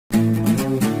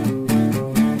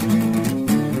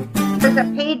there's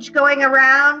a page going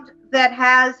around that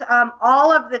has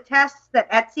all of the tests that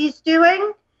Etsy's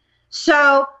doing.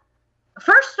 So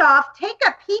first off, take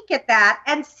a peek at that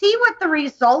and see what the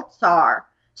results are.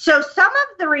 So some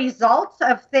of the results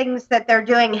of things that they're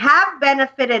doing have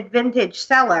benefited vintage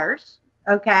sellers,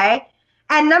 okay?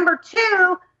 And number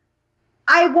two,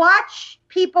 I watch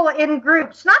people in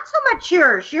groups, not so much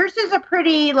yours. Yours is a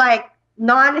pretty like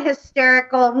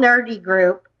non-hysterical, nerdy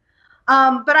group.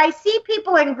 But I see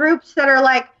people in groups that are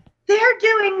like, they're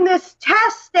doing this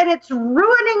test and it's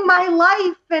ruining my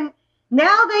life. And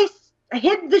now they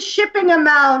hid the shipping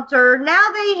amount, or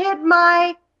now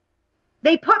they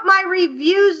put my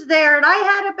reviews there and I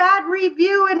had a bad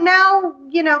review and now,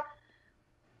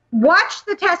 watch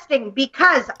the testing,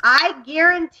 because I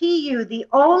guarantee you the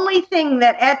only thing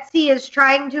that Etsy is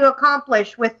trying to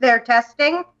accomplish with their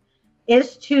testing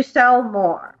is to sell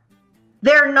more.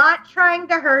 They're not trying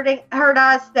to hurt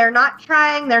us. They're not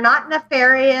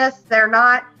nefarious.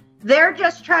 They're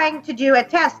just trying to do a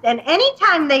test. And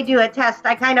anytime they do a test,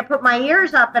 I kind of put my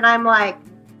ears up and I'm like,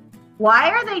 why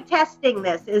are they testing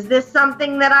this? Is this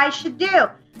something that I should do?